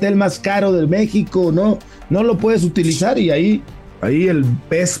primer plantel más caro de México, no. No lo puedes utilizar y ahí el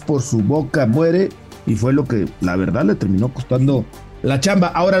pez por su boca muere y fue lo que, la verdad, le terminó costando la chamba.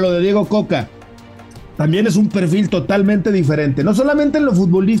 Ahora lo de Diego Cocca también es un perfil totalmente diferente, no solamente en lo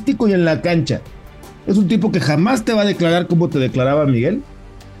futbolístico y en la cancha. Es un tipo que jamás te va a declarar como te declaraba Miguel.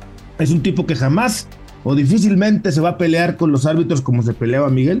 Es un tipo que jamás o difícilmente se va a pelear con los árbitros como se peleaba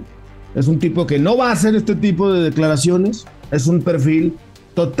Miguel. Es un tipo que no va a hacer este tipo de declaraciones. Es un perfil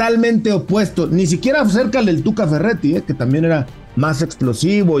totalmente opuesto. Ni siquiera cerca del Tuca Ferretti, que también era más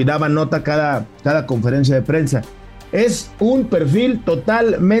explosivo y daba nota cada conferencia de prensa. Es un perfil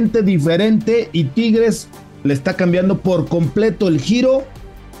totalmente diferente y Tigres le está cambiando por completo el giro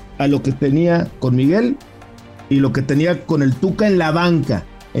a lo que tenía con Miguel y lo que tenía con el Tuca en la banca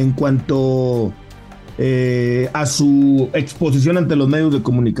en cuanto a su exposición ante los medios de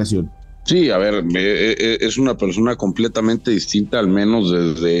comunicación. Sí, a ver, es una persona completamente distinta, al menos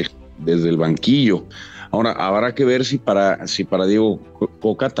desde el banquillo. Ahora, habrá que ver si para Diego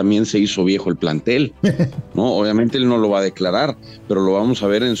Cocca también se hizo viejo el plantel, ¿no? Obviamente él no lo va a declarar, pero lo vamos a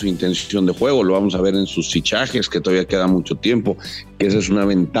ver en su intención de juego, lo vamos a ver en sus fichajes, que todavía queda mucho tiempo, que esa es una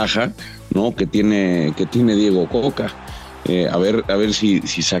ventaja, ¿no? que tiene Diego Cocca. A ver si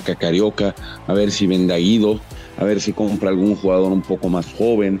saca Carioca, a ver si vende a Guido, a ver si compra algún jugador un poco más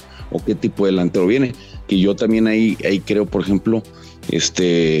joven, o qué tipo de delantero viene, que yo también ahí creo, por ejemplo,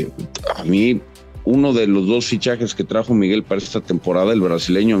 a mí uno de los 2 fichajes que trajo Miguel para esta temporada, el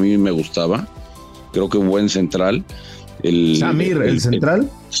brasileño, a mí me gustaba, creo que buen central. Samir, el central.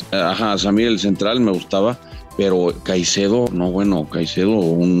 Samir, el central, me gustaba, pero Caicedo, Caicedo,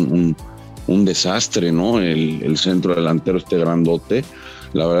 un desastre, ¿no? El centro delantero, grandote.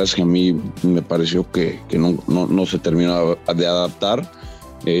 La verdad es que a mí me pareció que no se terminó de adaptar.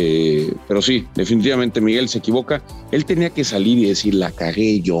 Pero sí, definitivamente Miguel se equivoca. Él tenía que salir y decir, la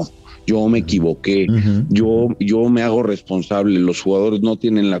cagué yo me equivoqué, yo me hago responsable, los jugadores no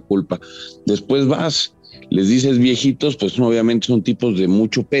tienen la culpa. Después les dices viejitos, pues obviamente son tipos de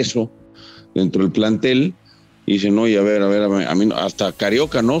mucho peso dentro del plantel, y dicen, oye, a ver, a mí hasta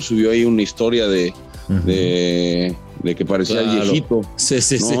Carioca, ¿no? Subió ahí una historia de que parecía el viejito. Sí, ¿no?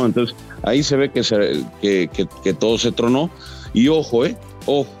 Sí. Entonces ahí se ve que todo se tronó. Y ojo,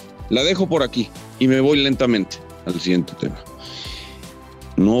 la dejo por aquí y me voy lentamente al siguiente tema.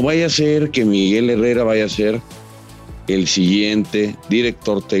 No vaya a ser que Miguel Herrera vaya a ser el siguiente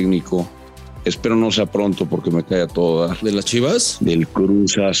director técnico. Espero no sea pronto porque me cae a todo dar. ¿De las Chivas? Del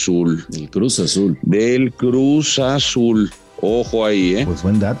Cruz Azul. Del Cruz Azul. Ojo ahí, Pues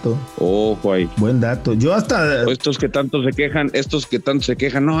buen dato. Ojo ahí. Buen dato. Yo hasta... Estos que tanto se quejan,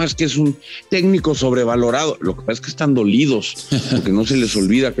 no, es que es un técnico sobrevalorado. Lo que pasa es que están dolidos, porque no se les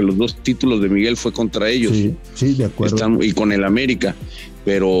olvida que los 2 títulos de Miguel fue contra ellos. Sí, de acuerdo. Y con el América.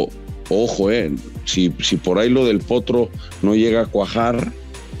 Pero, ojo, si por ahí lo del Potro no llega a cuajar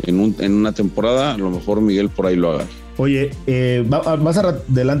en una temporada, a lo mejor Miguel por ahí lo haga. Oye, más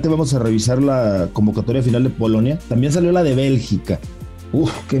adelante vamos a revisar la convocatoria final de Polonia. También salió la de Bélgica.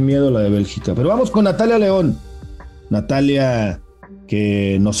 Qué miedo la de Bélgica. Pero vamos con Natalia León. Natalia,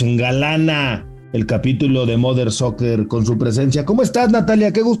 que nos engalana el capítulo de Mother Soccer con su presencia. ¿Cómo estás,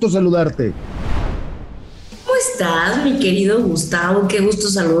 Natalia? Qué gusto saludarte. ¿Cómo estás, mi querido Gustavo? Qué gusto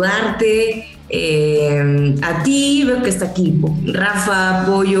saludarte. A ti, veo que está aquí Rafa,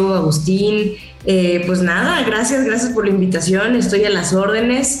 Pollo, Agustín. Pues nada, gracias por la invitación, estoy a las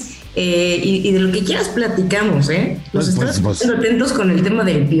órdenes. y de lo que quieras platicamos, ¿eh? Nos estás atentos con el tema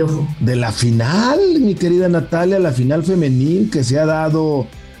del Piojo. De la final, mi querida Natalia, la final femenil que se ha dado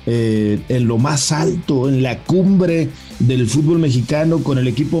en lo más alto, en la cumbre del fútbol mexicano, con el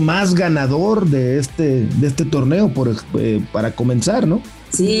equipo más ganador de este torneo para comenzar, ¿no?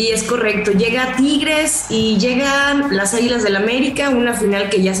 Sí, es correcto. Llega Tigres y llegan las Águilas del América, una final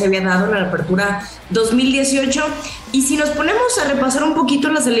que ya se había dado en la apertura 2018. Y si nos ponemos a repasar un poquito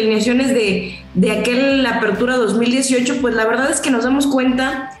las alineaciones de aquel apertura 2018, pues la verdad es que nos damos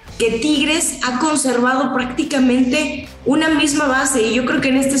cuenta que Tigres ha conservado prácticamente una misma base, y yo creo que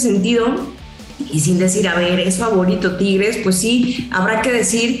en este sentido, y sin decir, a ver, es favorito Tigres, pues sí, habrá que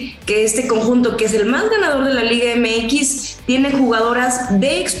decir que este conjunto, que es el más ganador de la Liga MX, tiene jugadoras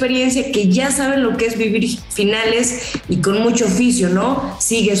de experiencia que ya saben lo que es vivir finales y con mucho oficio, ¿no?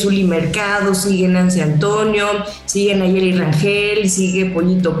 Sigue Zuli Mercado, sigue Nancy Antonio, sigue Nayeli Rangel, sigue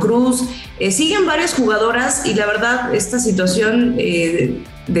Pollito Cruz, siguen varias jugadoras, y la verdad, esta situación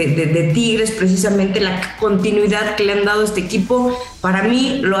de Tigres, precisamente la continuidad que le han dado a este equipo, para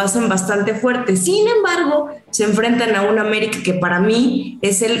mí lo hacen bastante fuerte. Sin embargo, se enfrentan a un América que para mí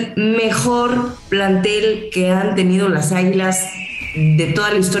es el mejor plantel que han tenido las Águilas de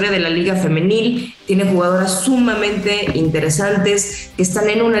toda la historia de la Liga Femenil. Tiene jugadoras sumamente interesantes que están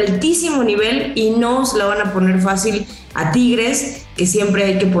en un altísimo nivel y no se la van a poner fácil a Tigres, que siempre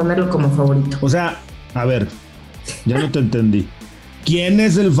hay que ponerlo como favorito. O sea, a ver, ya no te entendí. ¿Quién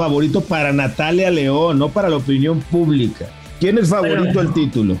es el favorito para Natalia León, no para la opinión pública? ¿Quién es favorito al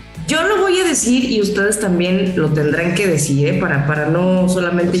título? Yo lo voy a decir y ustedes también lo tendrán que decir, para no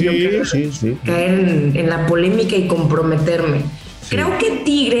solamente caer en la polémica y comprometerme. Sí. Creo que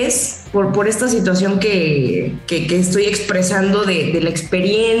Tigres, por esta situación que estoy expresando de la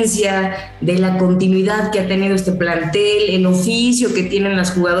experiencia, de la continuidad que ha tenido este plantel, el oficio que tienen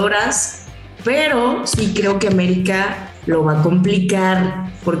las jugadoras, pero sí creo que América lo va a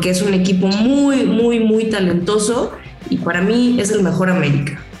complicar porque es un equipo muy, muy, muy talentoso, y para mí es el mejor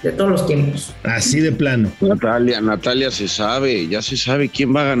América de todos los tiempos. Así de plano. Natalia ya se sabe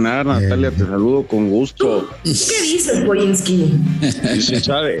quién va a ganar. Natalia, te saludo con gusto. ¿Qué dices, Poyinski? Sí se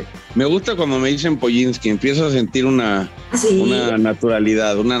sabe. Me gusta cuando me dicen Poyinski, empiezo a sentir una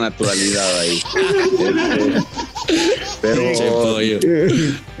naturalidad ahí. Pero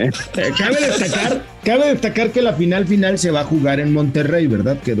cabe destacar que la final se va a jugar en Monterrey,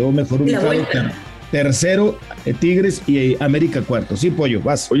 ¿verdad? Quedó mejor ubicado. Tercero, Tigres, y América cuarto. Sí, Pollo,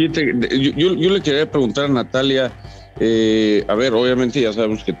 vas. Oye, yo le quería preguntar a Natalia, a ver, obviamente ya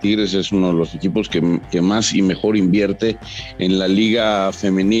sabemos que Tigres es uno de los equipos que más y mejor invierte en la liga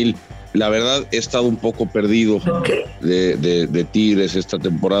femenil. La verdad, he estado un poco perdido de Tigres esta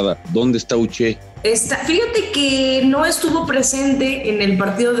temporada. ¿Dónde está Uche? Fíjate que no estuvo presente en el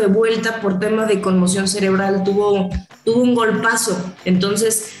partido de vuelta por tema de conmoción cerebral. Tuvo un golpazo,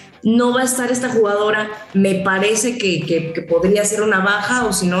 entonces no va a estar esta jugadora. Me parece que podría ser una baja,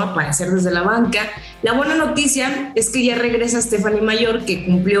 o si no, aparecer desde la banca. La buena noticia es que ya regresa Stephanie Mayor, que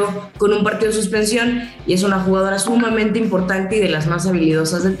cumplió con un partido de suspensión y es una jugadora sumamente importante y de las más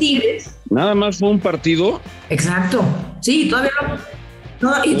habilidosas de Tigres. ¿Nada más fue un partido? Exacto. Sí, todavía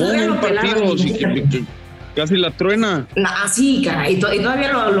lo apelaron. Sí, casi la truena. Sí, caray, y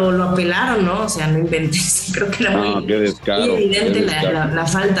todavía lo apelaron, ¿no? O sea, no inventes. Creo que era muy evidente la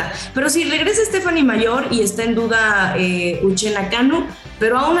falta. Pero sí, regresa Stephanie Mayor y está en duda Uche Nakano,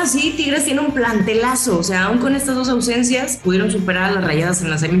 pero aún así Tigres tiene un plantelazo. O sea, aún con estas dos ausencias pudieron superar a las Rayadas en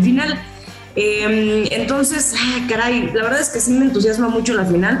la semifinal. Entonces, caray, la verdad es que sí me entusiasma mucho la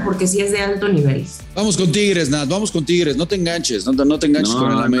final porque sí es de alto nivel. Vamos con Tigres, Nat, vamos con Tigres, no te enganches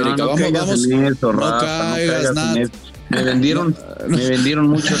con el América. No vamos. Eso, no caigas, Nat. Me vendieron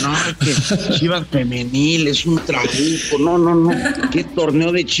mucho, que Chivas femenil es un trabuco, no, qué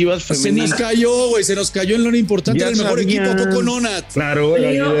torneo de Chivas femenil. Se nos cayó en lo importante del mejor equipo, ¿a poco no, Nat? Claro,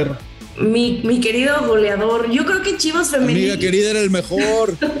 el líder. Mi querido goleador, yo creo que Chivas femenil. Amiga querida, era el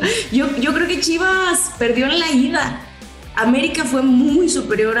mejor. yo creo que Chivas perdió en la ida. América fue muy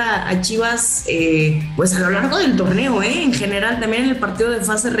superior a Chivas, pues a lo largo del torneo, en general, también en el partido de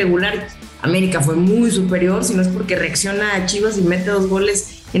fase regular. América fue muy superior, si no es porque reacciona a Chivas y mete 2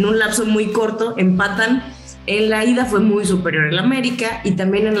 goles en un lapso muy corto, empatan. En la ida fue muy superior el América, y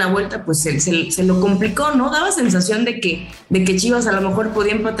también en la vuelta pues se lo complicó, ¿no? Daba sensación de que Chivas a lo mejor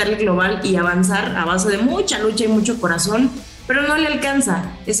podía empatar el global y avanzar a base de mucha lucha y mucho corazón, pero no le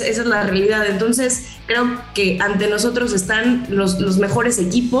alcanza. Esa es la realidad. Entonces creo que ante nosotros están los mejores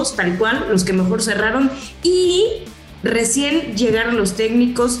equipos, tal cual, los que mejor cerraron, y recién llegaron los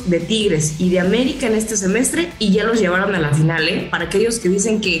técnicos de Tigres y de América en este semestre y ya los llevaron a la final, Para aquellos que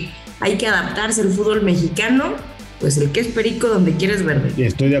dicen que hay que adaptarse al fútbol mexicano, pues el que es perico donde quieres verde.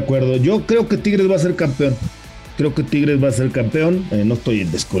 Estoy de acuerdo, yo creo que Tigres va a ser campeón. No estoy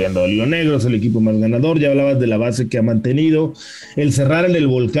descubriendo el hilo negro, es el equipo más ganador. Ya hablabas de la base que ha mantenido. El cerrar en el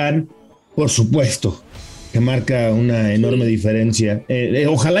Volcán, por supuesto, que marca una enorme diferencia.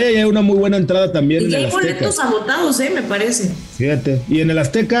 Ojalá haya una muy buena entrada también en el Azteca. Y hay boletos agotados, me parece. Fíjate, y en el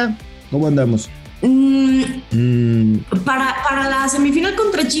Azteca, ¿cómo andamos? Para la semifinal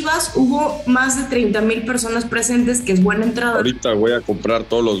contra Chivas hubo más de 30,000 personas presentes, que es buena entrada. Ahorita voy a comprar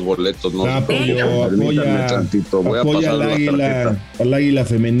todos los boletos, ¿no? Apoya al Águila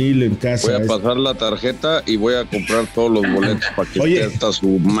Femenil en casa. Voy a pasar la tarjeta y voy a comprar todos los boletos para que esté hasta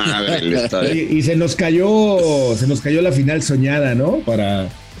su madre el estadio. Y se nos cayó la final soñada, ¿no? Para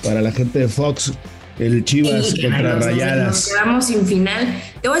la gente de Fox. El Chivas contra Rayadas. Nos quedamos sin final.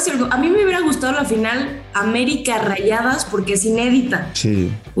 Te voy a decir algo, a mí me hubiera gustado la final América Rayadas porque es inédita. Sí.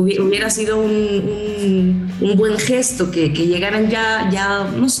 Hubiera sido un buen gesto que llegaran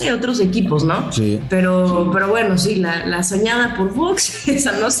ya, no sé, otros equipos, ¿no? Sí. Pero bueno, sí, la soñada por Fox,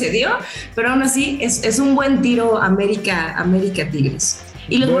 esa no se dio, pero aún así es un buen tiro América Tigres.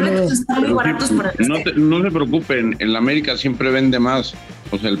 Y los boletos están muy baratos para el no se preocupen, en la América siempre vende más.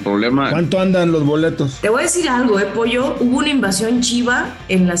 O sea, el problema... ¿Cuánto andan los boletos? Te voy a decir algo, Pollo. Hubo una invasión chiva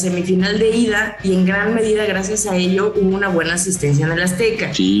en la semifinal de ida y en gran medida gracias a ello hubo una buena asistencia en el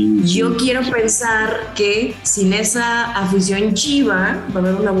Azteca. Sí. Yo quiero pensar que sin esa afición chiva va a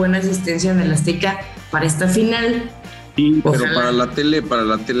haber una buena asistencia en el Azteca para esta final. Sí, pero para la tele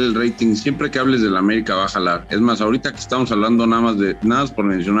el rating, siempre que hables de la América va a jalar. Es más, ahorita que estamos hablando nada más por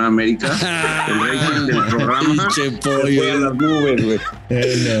mencionar América, el rating del programa se fue a las nubes, güey.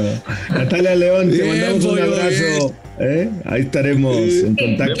 Natalia León, te mandamos un abrazo. Ahí estaremos en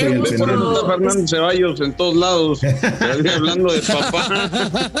contacto. Por eso está Fernando Ceballos en todos lados, hablando de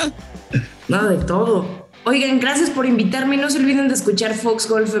papá. No, de todo. Oigan, gracias por invitarme. No se olviden de escuchar Fox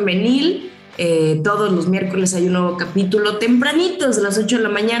Gol Femenil. Todos los miércoles hay un nuevo capítulo tempranitos a las 8 de la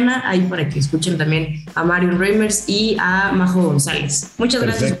mañana, ahí para que escuchen también a Marion Reimers y a Majo González. Muchas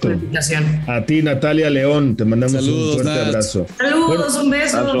gracias por la invitación. A ti, Natalia León, te mandamos un fuerte abrazo. Saludos, un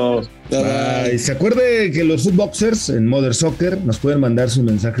beso. Bye. Se acuerde que los footboxers en Mother Soccer nos pueden mandar sus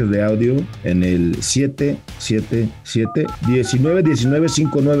mensajes de audio en el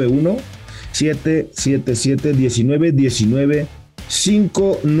 777-1919-591 777-1919-591.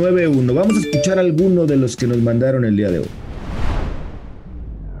 Vamos a escuchar alguno de los que nos mandaron el día de hoy.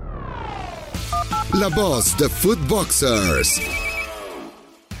 La voz de Footboxers.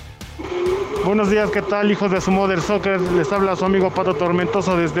 Buenos días, ¿qué tal, hijos de su Mother Soccer? Les habla su amigo Pato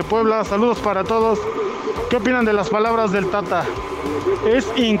Tormentoso desde Puebla. Saludos para todos. ¿Qué opinan de las palabras del Tata? Es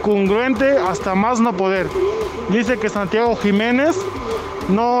incongruente hasta más no poder. Dice que Santiago Jiménez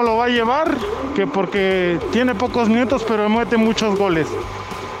no lo va a llevar, que porque tiene pocos minutos pero mete muchos goles.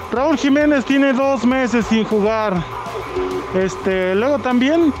 Raúl Jiménez tiene 2 meses sin jugar. Luego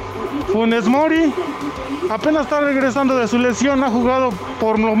también Funes Mori apenas está regresando de su lesión, ha jugado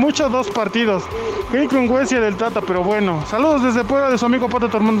por lo mucho 2 partidos. Qué incongruencia del Tata, pero bueno. Saludos desde Puebla de su amigo Pato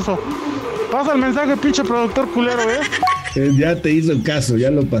Tormentoso. Pasa el mensaje, pinche productor culero, Ya te hizo el caso, ya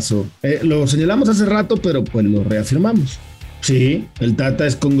lo pasó. Lo señalamos hace rato, pero pues lo reafirmamos. Sí, el Tata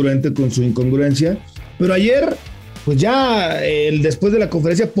es congruente con su incongruencia, pero ayer, pues ya después de la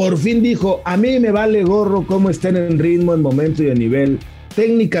conferencia, por fin dijo: a mí me vale gorro cómo estén en ritmo, en momento y en nivel.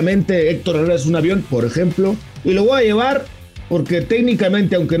 Técnicamente Héctor Herrera es un avión, por ejemplo, y lo voy a llevar porque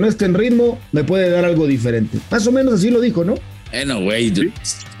técnicamente, aunque no esté en ritmo, me puede dar algo diferente. Más o menos así lo dijo, ¿no? Bueno, güey, ¿sí?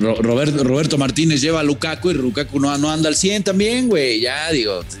 Roberto Martínez lleva a Lukaku y Lukaku no anda al 100 también, güey. Ya,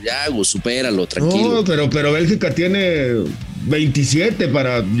 supéralo, tranquilo. No, pero Bélgica tiene 27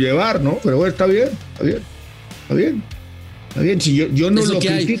 para llevar, ¿no? Pero bueno, está bien. Si yo no lo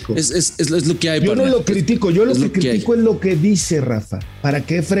critico. Es lo que hay. Yo no lo critico, yo lo que critico es lo que dice Rafa. ¿Para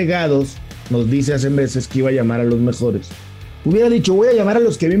qué fregados nos dice hace meses que iba a llamar a los mejores? Hubiera dicho: voy a llamar a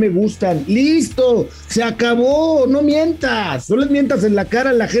los que a mí me gustan. ¡Listo! ¡Se acabó! ¡No mientas! No les mientas en la cara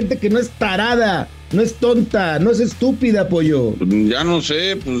a la gente que no es tarada, no es tonta, no es estúpida, pollo. Ya no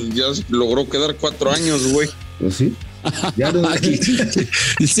sé, pues ya logró quedar 4 años, güey. Pues sí. Ya no...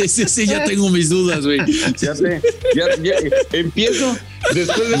 sí, ya tengo mis dudas, güey. Ya empiezo,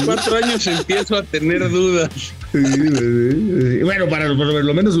 después de 4 años empiezo a tener dudas. Bueno, para por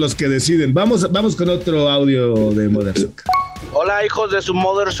lo menos los que deciden. Vamos con otro audio de Mother Soccer. Hola, hijos de su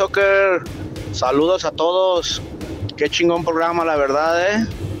Mother Soccer. Saludos a todos. Qué chingón programa, la verdad,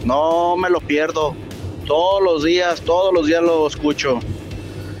 No me lo pierdo. Todos los días lo escucho.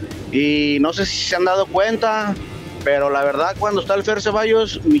 Y no sé si se han dado cuenta, Pero la verdad, cuando está el Fer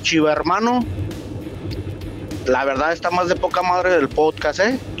Ceballos, mi chiva hermano, la verdad está más de poca madre del podcast,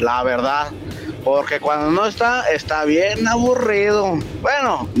 la verdad. Porque cuando no está bien aburrido.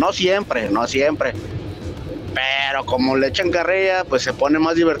 Bueno, no siempre. Pero como le echan carrilla, pues se pone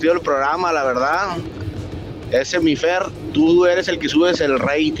más divertido el programa, la verdad. Ese mi Fer, tú eres el que subes el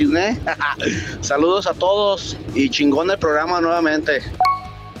rating, Saludos a todos y chingón el programa nuevamente.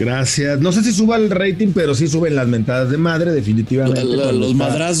 Gracias. No sé si suba el rating, pero sí suben las mentadas de madre, definitivamente. Los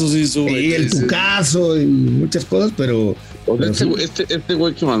madrazos sí suben. Y el tucazo y muchas cosas, pero este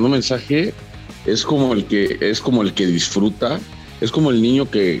güey que mandó mensaje es como el que disfruta, es como el niño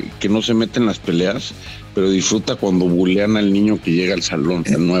que no se mete en las peleas, pero disfruta cuando bulean al niño que llega al salón,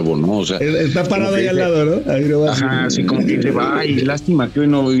 el nuevo, ¿no? O sea, está parado ahí al lado, ¿no? Ahí no va. Ajá, así como que dice, ay, lástima que hoy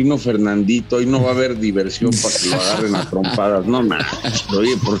no vino Fernandito, hoy no va a haber diversión para que lo agarren a trompadas. No, man.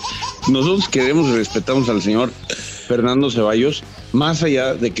 Oye, nosotros queremos y respetamos al señor Fernando Ceballos, más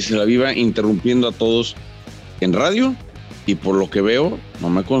allá de que se la viva interrumpiendo a todos en radio y por lo que veo, no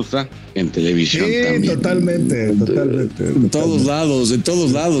me consta, en televisión también. Totalmente. En todos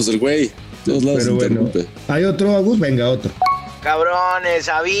lados el güey. Todos lados. Pero bueno, ¿hay otro, Agus? Venga, otro. Cabrones,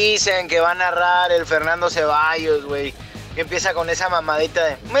 avisen que va a narrar el Fernando Ceballos, güey. Que empieza con esa mamadita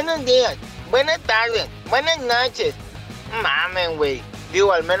de buenos días, buenas tardes, buenas noches. Mamen, güey.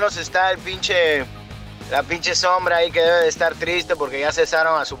 Digo, al menos está la pinche sombra ahí que debe de estar triste porque ya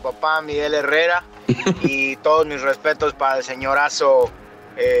cesaron a su papá, Miguel Herrera. Y todos mis respetos para el señorazo,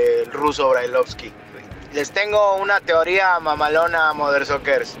 el ruso Brailovsky. Les tengo una teoría mamalona, Mother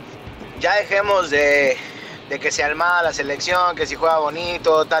Sockers. Ya dejemos de que se armada la selección, que si juega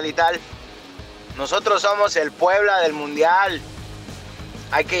bonito, tal y tal. Nosotros somos el Puebla del Mundial.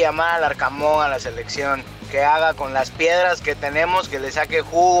 Hay que llamar al Arcamón a la selección, que haga con las piedras que tenemos, que le saque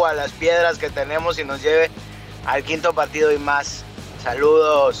jugo a las piedras que tenemos y nos lleve al quinto partido y más.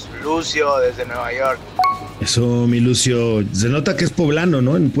 Saludos, Lucio, desde Nueva York. Eso, mi Lucio. Se nota que es poblano,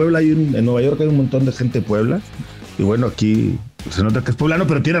 ¿no? En Puebla en Nueva York hay un montón de gente de Puebla. Y bueno, aquí se nota que es poblano,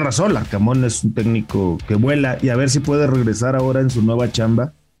 pero tiene razón. Arcamón es un técnico que vuela y a ver si puede regresar ahora en su nueva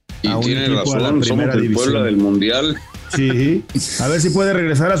chamba. Y tiene razón, somos el Puebla del Mundial. Sí, a ver si puede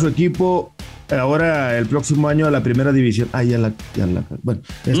regresar a su equipo ahora el próximo año a la primera división. Bueno,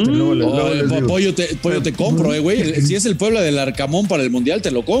 Pollo te compro, güey. Si es el Puebla del Arcamón para el Mundial,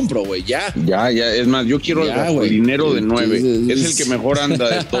 te lo compro, güey, ya. Ya, es más, yo quiero el dinero de 9. Es el que mejor anda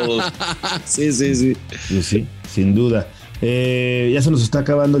de todos. Sí, sin duda. Ya se nos está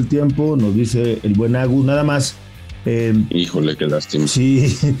acabando el tiempo, nos dice el buen Agu, nada más. Híjole, qué lástima.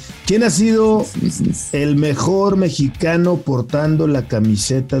 Sí. ¿Quién ha sido el mejor mexicano portando la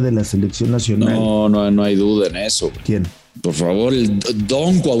camiseta de la selección nacional? No hay duda en eso. ¿Quién? Por favor, el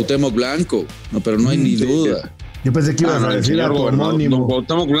Don Cuauhtémoc Blanco. No, pero no hay ni duda. Yo pensé que ibas a decir a tu homónimo. Don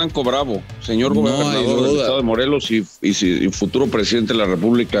Cuauhtémoc Blanco Bravo, señor gobernador del estado de Morelos y futuro presidente de la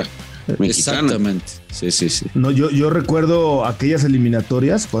República Mexicana. Exactamente. Sí. No, yo recuerdo aquellas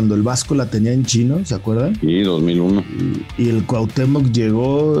eliminatorias cuando el Vasco la tenía en chino, ¿se acuerdan? Sí, 2001. Y el Cuauhtémoc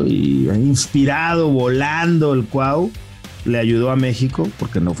llegó y inspirado, volando el Cuau, le ayudó a México,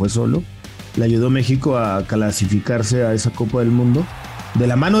 porque no fue solo, le ayudó a México a clasificarse a esa Copa del Mundo. De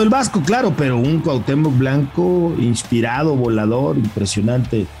la mano del Vasco, claro, pero un Cuauhtémoc Blanco inspirado, volador,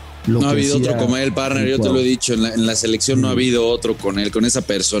 impresionante. No ha habido otro como él, partner, yo te lo he dicho, en la selección no ha habido otro con él, con esa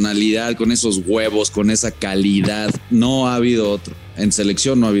personalidad, con esos huevos, con esa calidad, no ha habido otro, en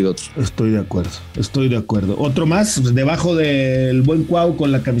selección no ha habido otro. Estoy de acuerdo. Otro más, debajo del buen Cuau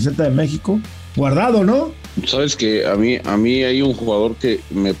con la camiseta de México, Guardado, ¿no? Sabes que a mí hay un jugador que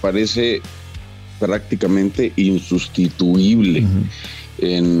me parece prácticamente insustituible.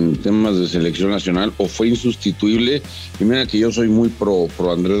 En temas de selección nacional, o fue insustituible. Y mira que yo soy muy pro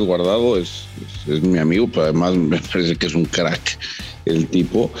Andrés Guardado, es mi amigo, pero además me parece que es un crack el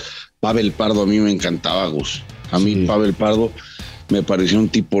tipo. Pavel Pardo a mí me encantaba, Gus. A mí Pavel Pardo me pareció un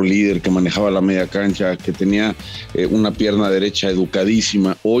tipo líder que manejaba la media cancha, que tenía una pierna derecha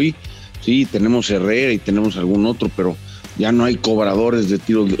educadísima. Hoy sí tenemos Herrera y tenemos algún otro, pero ya no hay cobradores de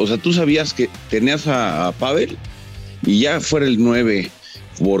tiros. O sea, tú sabías que tenías a Pavel y ya fuera el 9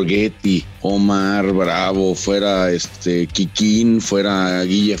 Borghetti, Omar Bravo, fuera Kikín, fuera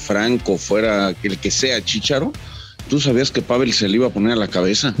Guille Franco, fuera el que sea Chícharo, tú sabías que Pavel se le iba a poner a la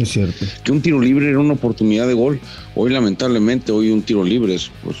cabeza. Es cierto. Que un tiro libre era una oportunidad de gol. Hoy, lamentablemente, un tiro libre es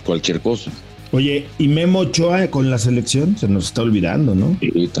pues cualquier cosa. Oye, ¿y Memo Ochoa con la selección? Se nos está olvidando, ¿no?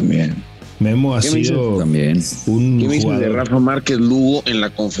 Sí, también. Memo ha sido también un ¿Qué me dices jugador de Rafa Márquez Lugo en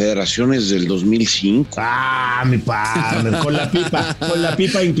la Confederaciones del 2005? Mi partner, con la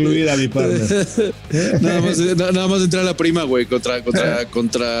pipa incluida, mi partner. Nada más entrar a la prima, güey, contra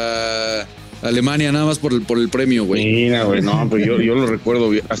Alemania, nada más por el premio, güey. Mira, güey, no, pues yo lo recuerdo,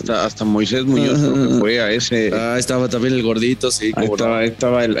 hasta Moisés Muñoz creo que fue a ese. Estaba también el gordito, sí. Ahí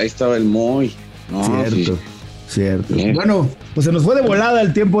estaba el Moy. No, Cierto. Bien. Bueno, pues se nos fue de volada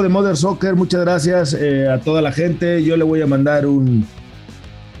el tiempo de Mother Soccer. Muchas gracias a toda la gente. Yo le voy a mandar un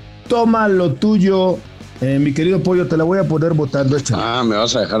toma lo tuyo. Mi querido Pollo, te la voy a poner votando. Échale. ¿Me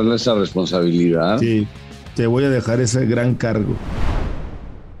vas a dejar esa responsabilidad? Sí, te voy a dejar ese gran cargo.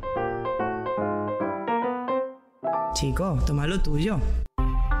 Chico, toma lo tuyo.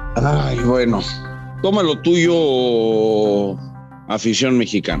 Ay, bueno. Toma lo tuyo, afición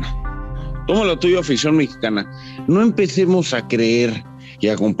mexicana. Toma lo tuyo, afición mexicana. No empecemos a creer y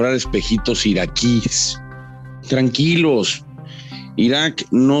a comprar espejitos iraquíes. Tranquilos. Irak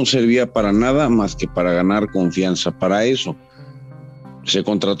no servía para nada más que para ganar confianza. Para eso se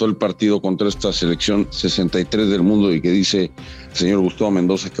contrató el partido contra esta selección 63 del mundo y que dice el señor Gustavo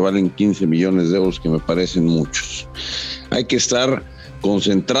Mendoza que valen 15 millones de euros, que me parecen muchos. Hay que estar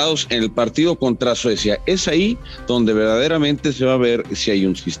concentrados en el partido contra Suecia. Es ahí donde verdaderamente se va a ver si hay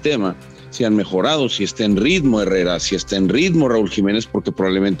un sistema, si han mejorado, si está en ritmo Herrera, si está en ritmo Raúl Jiménez, porque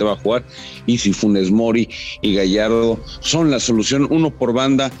probablemente va a jugar, y si Funes Mori y Gallardo son la solución, uno por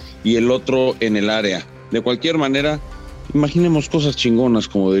banda y el otro en el área. De cualquier manera, imaginemos cosas chingonas,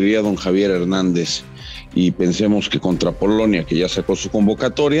 como diría don Javier Hernández, y pensemos que contra Polonia, que ya sacó su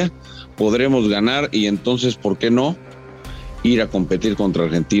convocatoria, podremos ganar, y entonces, ¿por qué no ir a competir contra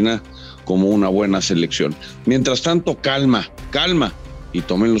Argentina como una buena selección? Mientras tanto, calma, y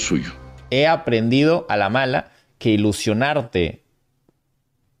tomen lo suyo. He aprendido a la mala que ilusionarte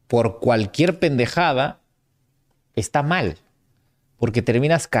por cualquier pendejada está mal, porque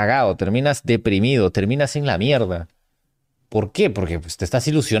terminas cagado, terminas deprimido, terminas en la mierda. ¿Por qué? Porque pues, te estás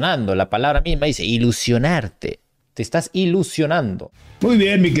ilusionando. La palabra misma dice ilusionarte. Te estás ilusionando. Muy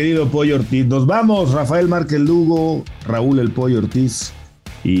bien, mi querido Pollo Ortiz. Nos vamos. Rafael Márquez Lugo, Raúl el Pollo Ortiz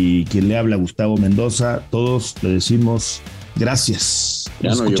y quien le habla, Gustavo Mendoza. Todos le decimos gracias.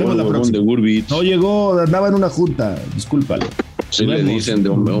 Ya no llegó el huevón de Gurbitz. No llegó, andaba en una junta. Discúlpalo. Sí, le dicen de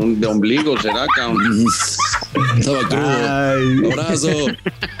ombligo, será, cabrón. Estaba crudo. Abrazo.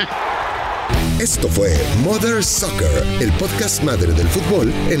 Esto fue Mother Soccer, el podcast madre del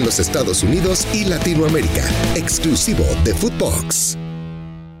fútbol en los Estados Unidos y Latinoamérica, exclusivo de Footbox.